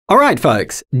Alright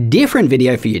folks, different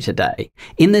video for you today.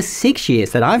 In the 6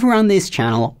 years that I've run this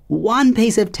channel, one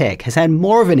piece of tech has had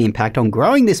more of an impact on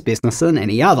growing this business than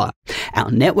any other.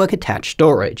 Our network attached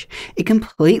storage. It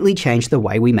completely changed the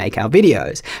way we make our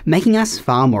videos, making us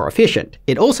far more efficient.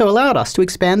 It also allowed us to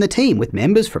expand the team with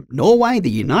members from Norway, the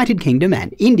United Kingdom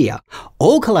and India,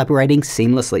 all collaborating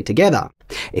seamlessly together.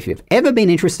 If you've ever been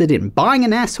interested in buying a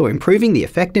NAS or improving the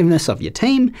effectiveness of your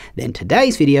team, then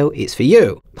today's video is for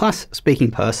you. Plus,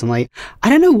 speaking personally, I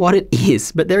don't know what it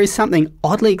is, but there is something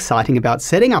oddly exciting about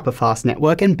setting up a fast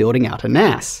network and building out a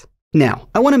NAS. Now,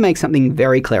 I want to make something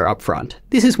very clear up front.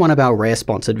 This is one of our rare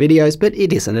sponsored videos, but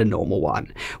it isn't a normal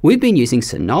one. We've been using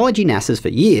Synology NASs for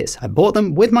years. I bought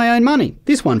them with my own money.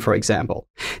 This one, for example.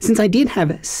 Since I did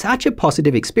have such a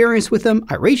positive experience with them,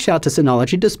 I reached out to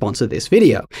Synology to sponsor this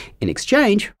video, in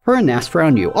exchange for a NAS for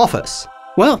our new office.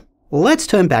 Well, let's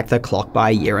turn back the clock by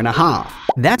a year and a half.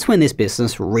 That's when this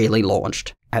business really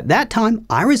launched. At that time,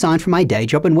 I resigned from my day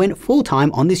job and went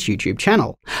full-time on this YouTube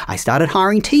channel. I started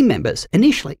hiring team members.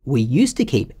 Initially, we used to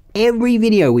keep every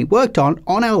video we worked on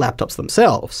our laptops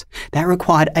themselves. That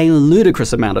required a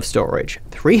ludicrous amount of storage,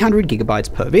 300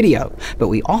 gigabytes per video, but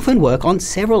we often work on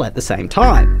several at the same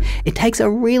time. It takes a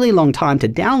really long time to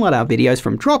download our videos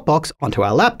from Dropbox onto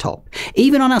our laptop,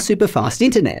 even on our super fast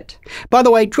internet. By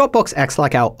the way, Dropbox acts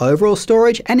like our overall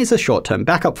storage and is a short-term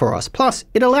backup for us, plus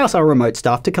it allows our remote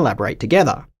staff to collaborate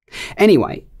together.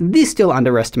 Anyway, this still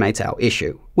underestimates our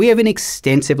issue. We have an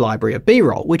extensive library of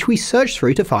B-roll, which we search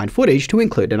through to find footage to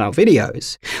include in our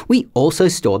videos. We also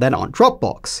store that on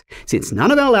Dropbox. Since none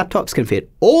of our laptops can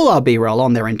fit all our B-roll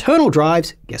on their internal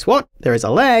drives, guess what? There is a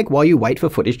lag while you wait for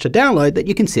footage to download that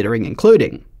you're considering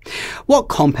including. What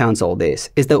compounds all this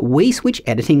is that we switch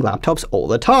editing laptops all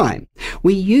the time.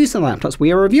 We use the laptops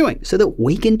we are reviewing so that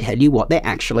we can tell you what they're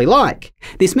actually like.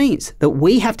 This means that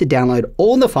we have to download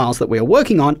all the files that we are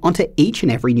working on onto each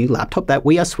and every new laptop that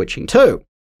we are switching to.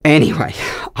 Anyway,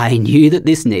 I knew that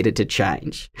this needed to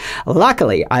change.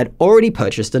 Luckily, I had already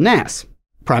purchased a NAS.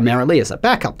 Primarily as a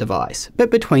backup device,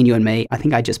 but between you and me, I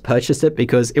think I just purchased it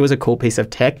because it was a cool piece of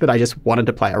tech that I just wanted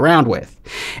to play around with.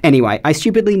 Anyway, I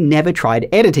stupidly never tried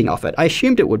editing off it. I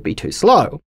assumed it would be too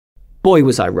slow. Boy,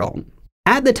 was I wrong.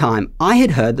 At the time, I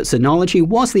had heard that Synology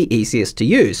was the easiest to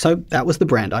use, so that was the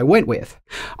brand I went with.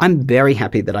 I'm very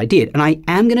happy that I did, and I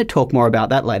am going to talk more about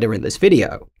that later in this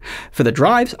video. For the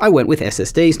drives, I went with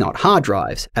SSDs, not hard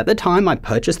drives. At the time I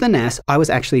purchased the NAS, I was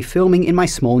actually filming in my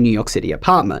small New York City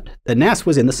apartment. The NAS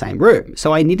was in the same room,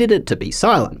 so I needed it to be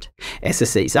silent.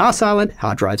 SSDs are silent,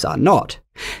 hard drives are not.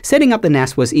 Setting up the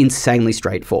NAS was insanely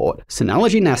straightforward.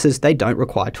 Synology NASs, they don't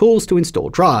require tools to install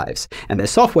drives, and their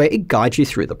software, it guides you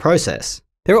through the process.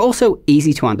 There are also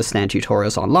easy to understand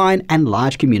tutorials online and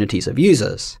large communities of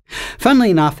users. Funnily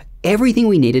enough, everything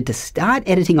we needed to start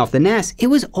editing off the NAS, it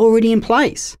was already in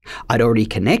place. I'd already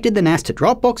connected the NAS to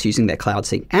Dropbox using their Cloud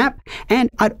Sync app, and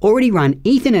I'd already run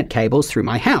Ethernet cables through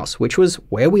my house, which was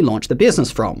where we launched the business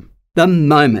from. The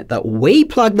moment that we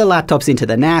plugged the laptops into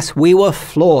the NAS, we were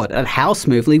floored at how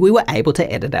smoothly we were able to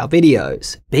edit our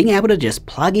videos. Being able to just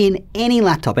plug in any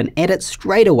laptop and edit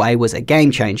straight away was a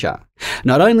game changer.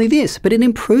 Not only this, but it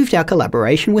improved our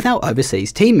collaboration with our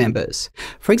overseas team members.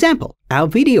 For example, our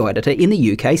video editor in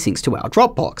the UK syncs to our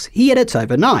Dropbox. He edits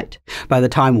overnight. By the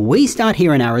time we start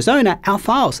here in Arizona, our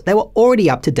files, they were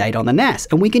already up to date on the NAS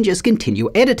and we can just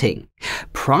continue editing.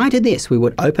 Prior to this, we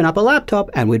would open up a laptop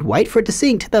and we'd wait for it to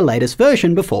sync to the latest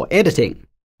version before editing.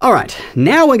 Alright,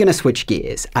 now we're going to switch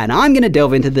gears, and I'm going to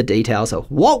delve into the details of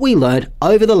what we learned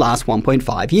over the last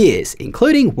 1.5 years,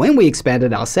 including when we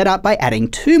expanded our setup by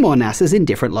adding 2 more NASs in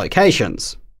different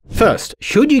locations. First,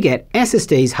 should you get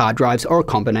SSDs, hard drives, or a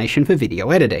combination for video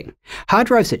editing? Hard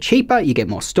drives are cheaper, you get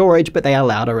more storage, but they are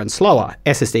louder and slower.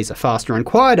 SSDs are faster and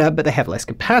quieter, but they have less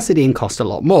capacity and cost a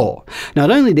lot more.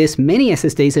 Not only this, many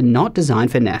SSDs are not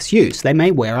designed for NAS use. They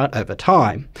may wear out over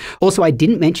time. Also, I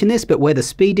didn't mention this, but where the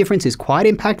speed difference is quite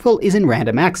impactful is in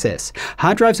random access.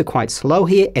 Hard drives are quite slow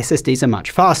here, SSDs are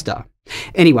much faster.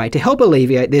 Anyway, to help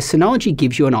alleviate this, Synology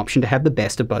gives you an option to have the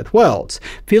best of both worlds,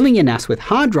 filling your NAS with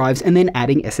hard drives and then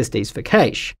adding SSDs for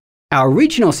cache. Our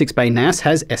original 6-bay NAS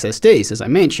has SSDs, as I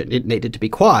mentioned. It needed to be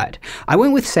quiet. I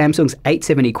went with Samsung's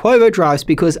 870 Quovo drives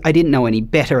because I didn't know any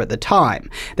better at the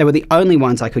time. They were the only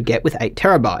ones I could get with 8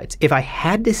 terabytes. If I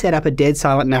had to set up a dead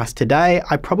silent NAS today,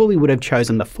 I probably would have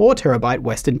chosen the 4 terabyte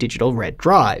Western Digital Red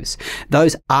drives.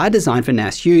 Those are designed for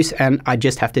NAS use and I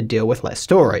just have to deal with less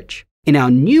storage. In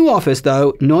our new office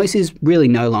though, noise is really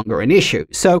no longer an issue,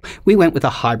 so we went with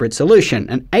a hybrid solution,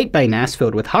 an 8-bay NAS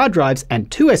filled with hard drives and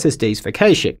 2 SSDs for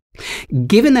caching.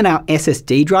 Given that our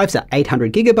SSD drives are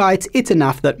 800 gigabytes, it's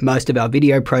enough that most of our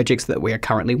video projects that we are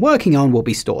currently working on will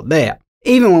be stored there.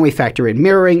 Even when we factor in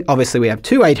mirroring, obviously we have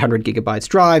two 800 gigabytes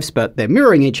drives, but they're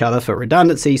mirroring each other for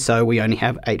redundancy, so we only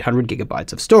have 800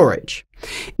 gigabytes of storage.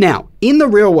 Now, in the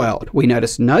real world, we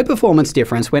noticed no performance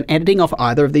difference when editing off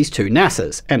either of these two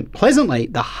NASs, and pleasantly,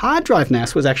 the hard drive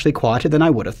NAS was actually quieter than I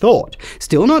would have thought.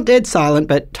 Still not dead silent,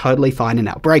 but totally fine in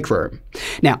our break room.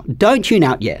 Now, don't tune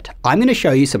out yet. I'm going to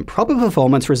show you some proper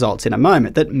performance results in a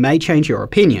moment that may change your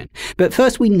opinion. But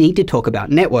first, we need to talk about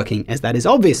networking, as that is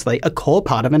obviously a core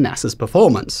part of a NAS's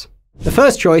performance. The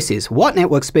first choice is what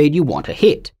network speed you want to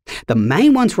hit. The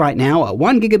main ones right now are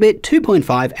 1 gigabit,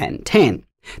 2.5, and 10.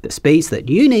 The speeds that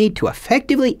you need to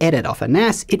effectively edit off a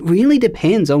NAS, it really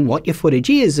depends on what your footage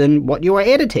is and what you are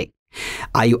editing.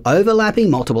 Are you overlapping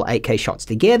multiple 8K shots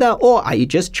together, or are you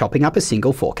just chopping up a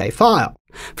single 4K file?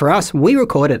 For us, we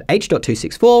record at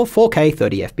H.264 4K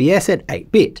 30fps at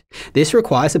 8-bit. This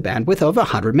requires a bandwidth of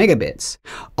 100 megabits.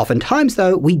 Oftentimes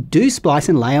though, we do splice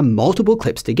and layer multiple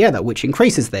clips together, which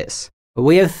increases this.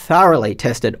 We have thoroughly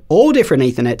tested all different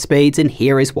Ethernet speeds, and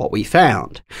here is what we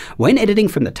found. When editing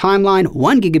from the timeline,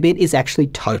 1 gigabit is actually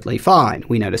totally fine.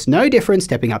 We notice no difference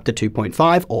stepping up to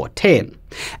 2.5 or 10.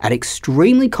 At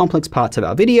extremely complex parts of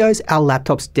our videos, our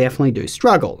laptops definitely do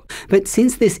struggle. But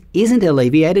since this isn't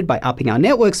alleviated by upping our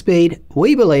network speed,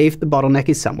 we believe the bottleneck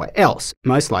is somewhere else,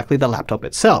 most likely the laptop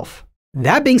itself.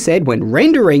 That being said, when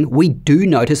rendering, we do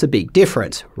notice a big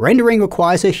difference. Rendering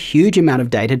requires a huge amount of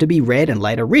data to be read and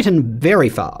later written very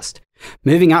fast.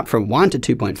 Moving up from 1 to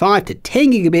 2.5 to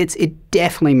 10 gigabits, it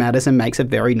definitely matters and makes a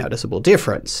very noticeable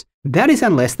difference. That is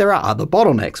unless there are other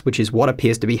bottlenecks, which is what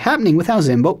appears to be happening with our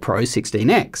ZenBook Pro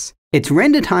 16X. Its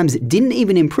render times didn't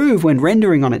even improve when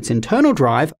rendering on its internal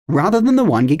drive rather than the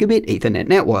 1 gigabit Ethernet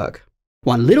network.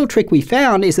 One little trick we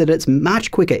found is that it's much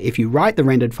quicker if you write the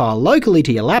rendered file locally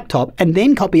to your laptop and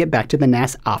then copy it back to the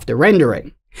NAS after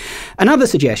rendering. Another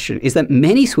suggestion is that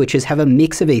many switches have a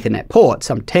mix of Ethernet ports,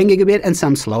 some 10 gigabit and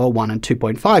some slower 1 and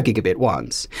 2.5 gigabit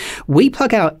ones. We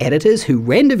plug our editors who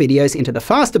render videos into the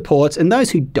faster ports and those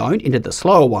who don't into the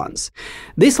slower ones.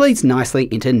 This leads nicely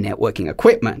into networking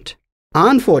equipment.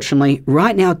 Unfortunately,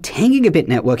 right now 10 gigabit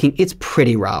networking is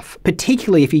pretty rough,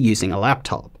 particularly if you're using a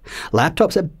laptop.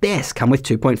 Laptops at best come with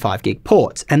 2.5 gig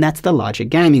ports, and that's the larger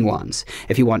gaming ones.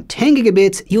 If you want 10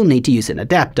 gigabits, you'll need to use an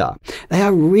adapter. They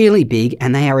are really big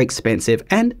and they are expensive,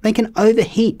 and they can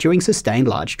overheat during sustained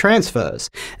large transfers.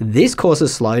 This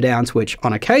causes slowdowns which,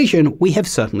 on occasion, we have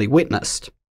certainly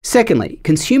witnessed. Secondly,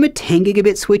 consumer 10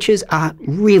 gigabit switches are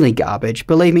really garbage.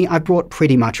 Believe me, I've brought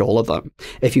pretty much all of them.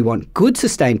 If you want good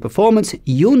sustained performance,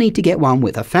 you'll need to get one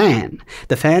with a fan.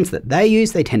 The fans that they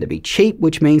use, they tend to be cheap,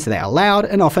 which means they are loud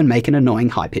and often make an annoying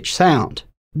high-pitched sound.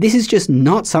 This is just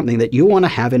not something that you'll want to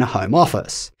have in a home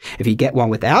office. If you get one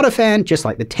without a fan, just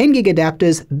like the 10 gig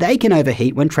adapters, they can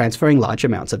overheat when transferring large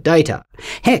amounts of data.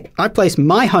 Heck, I placed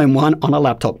my home one on a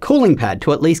laptop cooling pad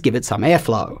to at least give it some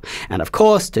airflow. And of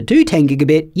course, to do 10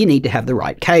 gigabit, you need to have the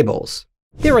right cables.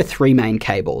 There are three main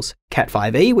cables: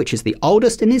 Cat5e, which is the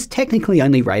oldest and is technically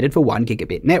only rated for 1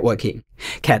 gigabit networking;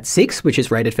 Cat6, which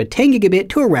is rated for 10 gigabit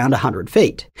to around 100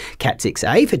 feet;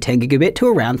 Cat6a for 10 gigabit to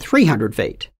around 300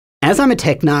 feet. As I'm a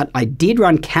tech nut, I did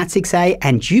run Cat6a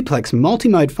and duplex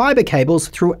multi-mode fiber cables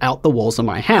throughout the walls of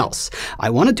my house. I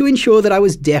wanted to ensure that I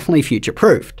was definitely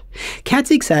future-proofed.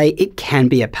 Cat6a, it can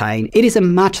be a pain. It is a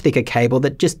much thicker cable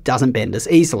that just doesn't bend as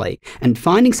easily, and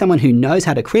finding someone who knows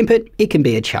how to crimp it, it can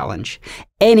be a challenge.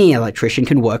 Any electrician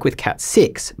can work with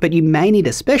Cat6, but you may need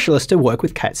a specialist to work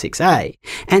with Cat6a,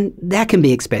 and that can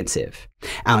be expensive.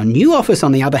 Our new office,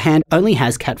 on the other hand, only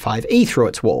has Cat5e through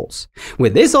its walls.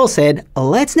 With this all said,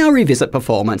 let's now revisit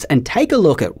performance and take a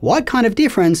look at what kind of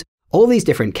difference all these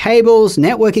different cables,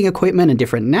 networking equipment, and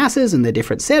different NASs and the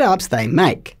different setups they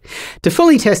make. To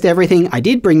fully test everything, I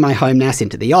did bring my home NAS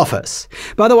into the office.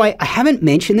 By the way, I haven't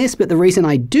mentioned this, but the reason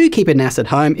I do keep a NAS at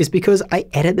home is because I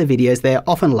edit the videos there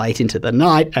often late into the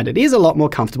night, and it is a lot more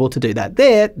comfortable to do that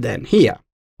there than here.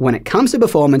 When it comes to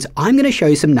performance, I'm going to show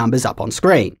you some numbers up on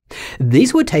screen.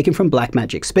 These were taken from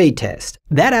Blackmagic Speed Test.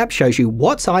 That app shows you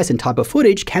what size and type of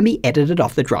footage can be edited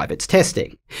off the drive it's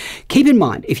testing. Keep in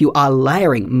mind, if you are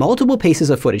layering multiple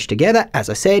pieces of footage together, as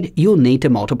I said, you'll need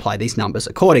to multiply these numbers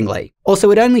accordingly.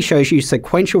 Also, it only shows you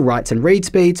sequential writes and read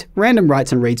speeds. Random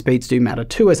writes and read speeds do matter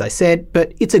too, as I said,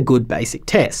 but it's a good basic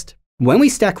test. When we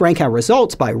stack rank our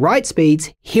results by write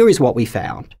speeds, here is what we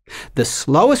found. The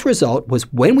slowest result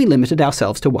was when we limited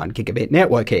ourselves to 1 gigabit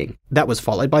networking. That was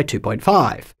followed by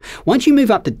 2.5. Once you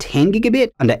move up to 10 gigabit,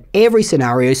 under every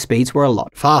scenario speeds were a lot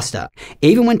faster,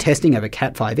 even when testing over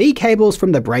Cat5e cables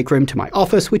from the break room to my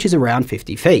office, which is around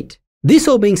 50 feet. This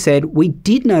all being said, we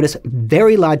did notice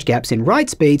very large gaps in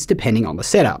write speeds depending on the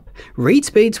setup. Read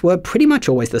speeds were pretty much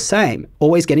always the same,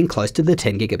 always getting close to the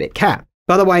 10 gigabit cap.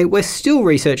 By the way, we're still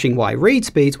researching why read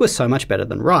speeds were so much better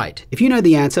than write. If you know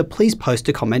the answer, please post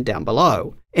a comment down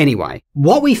below. Anyway,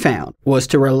 what we found was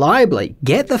to reliably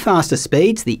get the faster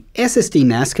speeds, the SSD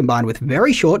NAS combined with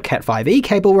very short Cat5e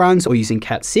cable runs or using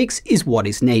Cat6 is what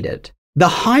is needed. The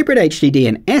hybrid HDD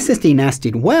and SSD NAS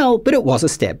did well, but it was a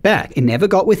step back. It never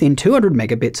got within 200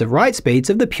 megabits of write speeds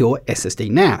of the pure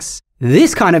SSD NAS.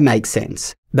 This kind of makes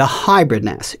sense. The hybrid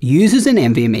NAS uses an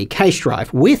NVMe cache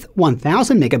drive with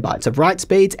 1000 megabytes of write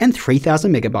speeds and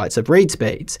 3000 megabytes of read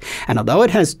speeds. And although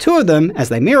it has two of them, as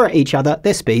they mirror each other,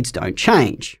 their speeds don't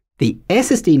change. The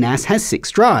SSD NAS has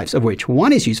 6 drives, of which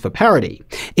one is used for parity.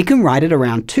 It can write at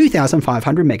around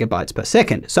 2500 megabytes per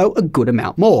second, so a good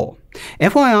amount more.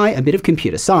 FYI, a bit of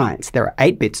computer science, there are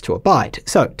 8 bits to a byte,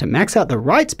 so to max out the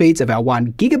write speeds of our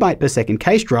 1 gigabyte per second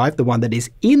cache drive, the one that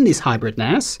is in this hybrid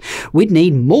NAS, we'd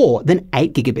need more than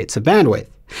 8 gigabits of bandwidth.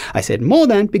 I said more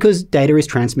than because data is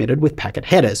transmitted with packet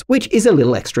headers, which is a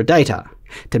little extra data.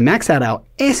 To max out our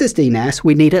SSD NAS,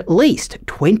 we need at least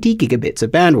 20 gigabits of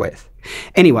bandwidth.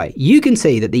 Anyway, you can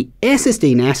see that the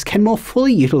SSD NAS can more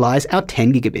fully utilize our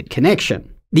 10 gigabit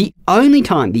connection. The only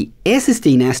time the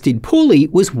SSD NAS did poorly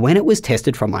was when it was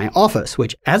tested from my office,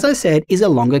 which, as I said, is a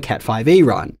longer Cat5e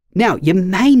run. Now, you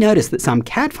may notice that some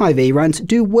Cat5e runs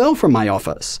do well from my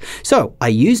office. So I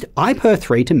used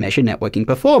iPer3 to measure networking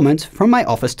performance from my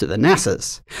office to the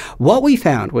NASes. What we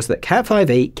found was that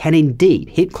Cat5e can indeed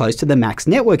hit close to the max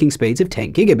networking speeds of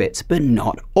 10 gigabits, but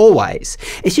not always.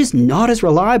 It's just not as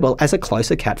reliable as a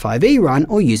closer Cat5e run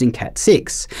or using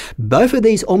Cat6. Both of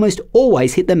these almost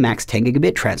always hit the max 10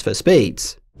 gigabit transfer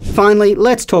speeds. Finally,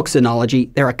 let's talk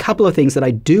Synology. There are a couple of things that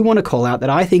I do want to call out that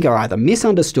I think are either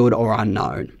misunderstood or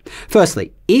unknown.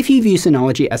 Firstly, if you view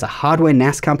Synology as a hardware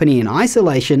NAS company in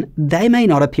isolation, they may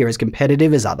not appear as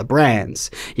competitive as other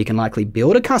brands. You can likely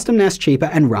build a custom NAS cheaper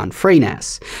and run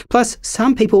FreeNAS. Plus,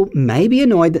 some people may be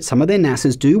annoyed that some of their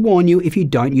NASes do warn you if you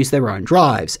don't use their own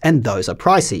drives, and those are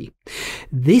pricey.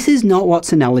 This is not what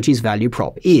Synology's value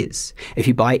prop is. If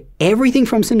you buy everything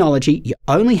from Synology, you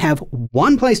only have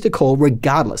one place to call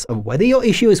regardless of whether your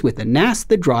issue is with the NAS,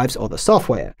 the drives, or the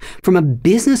software. From a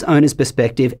business owner's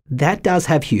perspective, that does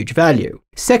have huge value.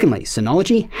 Secondly,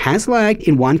 Synology has lagged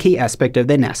in one key aspect of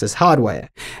their NAS's hardware.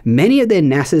 Many of their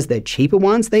NASes, their cheaper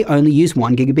ones, they only use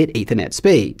 1 gigabit Ethernet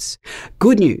speeds.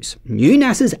 Good news, new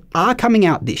NASes are coming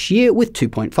out this year with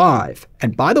 2.5.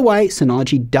 And by the way,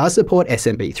 Synology does support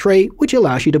SMB3, which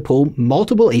allows you to pull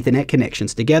multiple Ethernet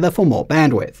connections together for more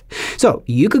bandwidth. So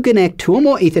you could connect 2 or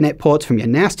more Ethernet ports from your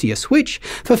NAS to your switch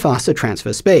for faster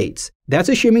transfer speeds. That's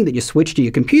assuming that your switch to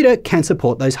your computer can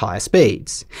support those higher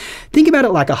speeds. Think about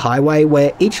it like a highway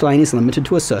where each lane is limited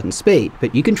to a certain speed,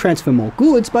 but you can transfer more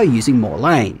goods by using more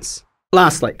lanes.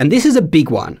 Lastly, and this is a big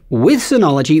one, with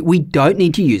Synology, we don't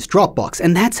need to use Dropbox,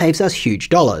 and that saves us huge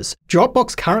dollars.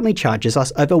 Dropbox currently charges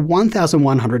us over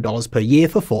 $1,100 per year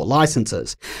for 4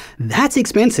 licenses. That's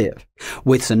expensive.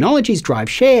 With Synology's Drive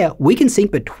Share, we can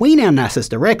sync between our NASes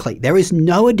directly. There is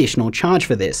no additional charge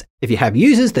for this. If you have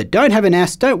users that don't have a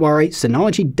NAS, don't worry,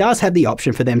 Synology does have the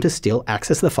option for them to still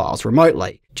access the files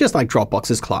remotely, just like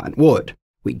Dropbox's client would.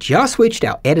 We just switched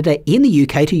our editor in the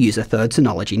UK to use a third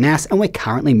Synology NAS, and we're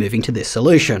currently moving to this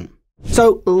solution.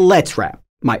 So let's wrap.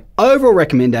 My overall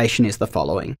recommendation is the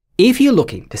following. If you're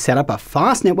looking to set up a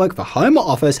fast network for home or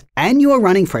office and you are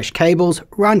running fresh cables,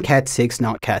 run Cat6,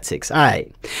 not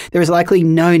Cat6a. There is likely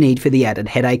no need for the added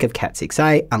headache of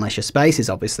Cat6a unless your space is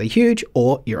obviously huge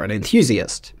or you're an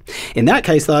enthusiast. In that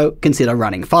case though, consider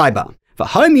running fiber. For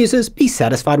home users, be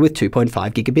satisfied with 2.5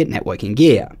 gigabit networking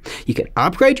gear. You can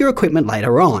upgrade your equipment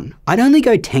later on. I'd only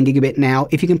go 10 gigabit now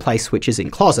if you can place switches in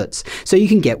closets, so you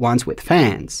can get ones with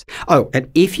fans. Oh,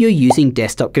 and if you're using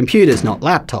desktop computers, not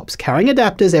laptops, carrying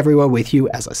adapters everywhere with you,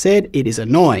 as I said, it is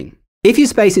annoying. If your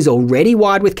space is already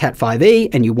wired with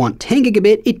Cat5e and you want 10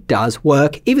 gigabit, it does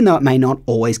work, even though it may not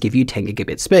always give you 10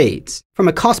 gigabit speeds. From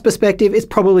a cost perspective, it's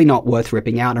probably not worth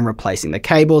ripping out and replacing the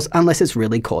cables unless it's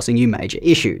really causing you major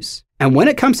issues. And when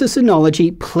it comes to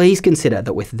Synology, please consider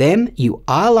that with them, you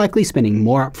are likely spending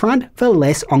more upfront for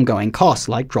less ongoing costs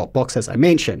like Dropbox as I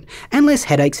mentioned, and less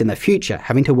headaches in the future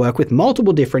having to work with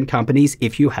multiple different companies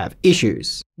if you have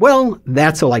issues. Well,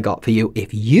 that's all I got for you.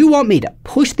 If you want me to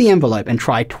push the envelope and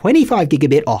try 25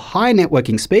 gigabit or higher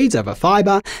networking speeds over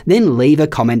fiber, then leave a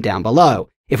comment down below.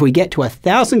 If we get to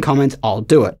 1,000 comments, I'll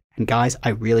do it. And guys, I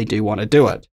really do want to do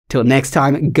it. Till next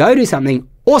time, go do something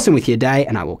awesome with your day,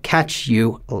 and I will catch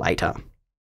you later.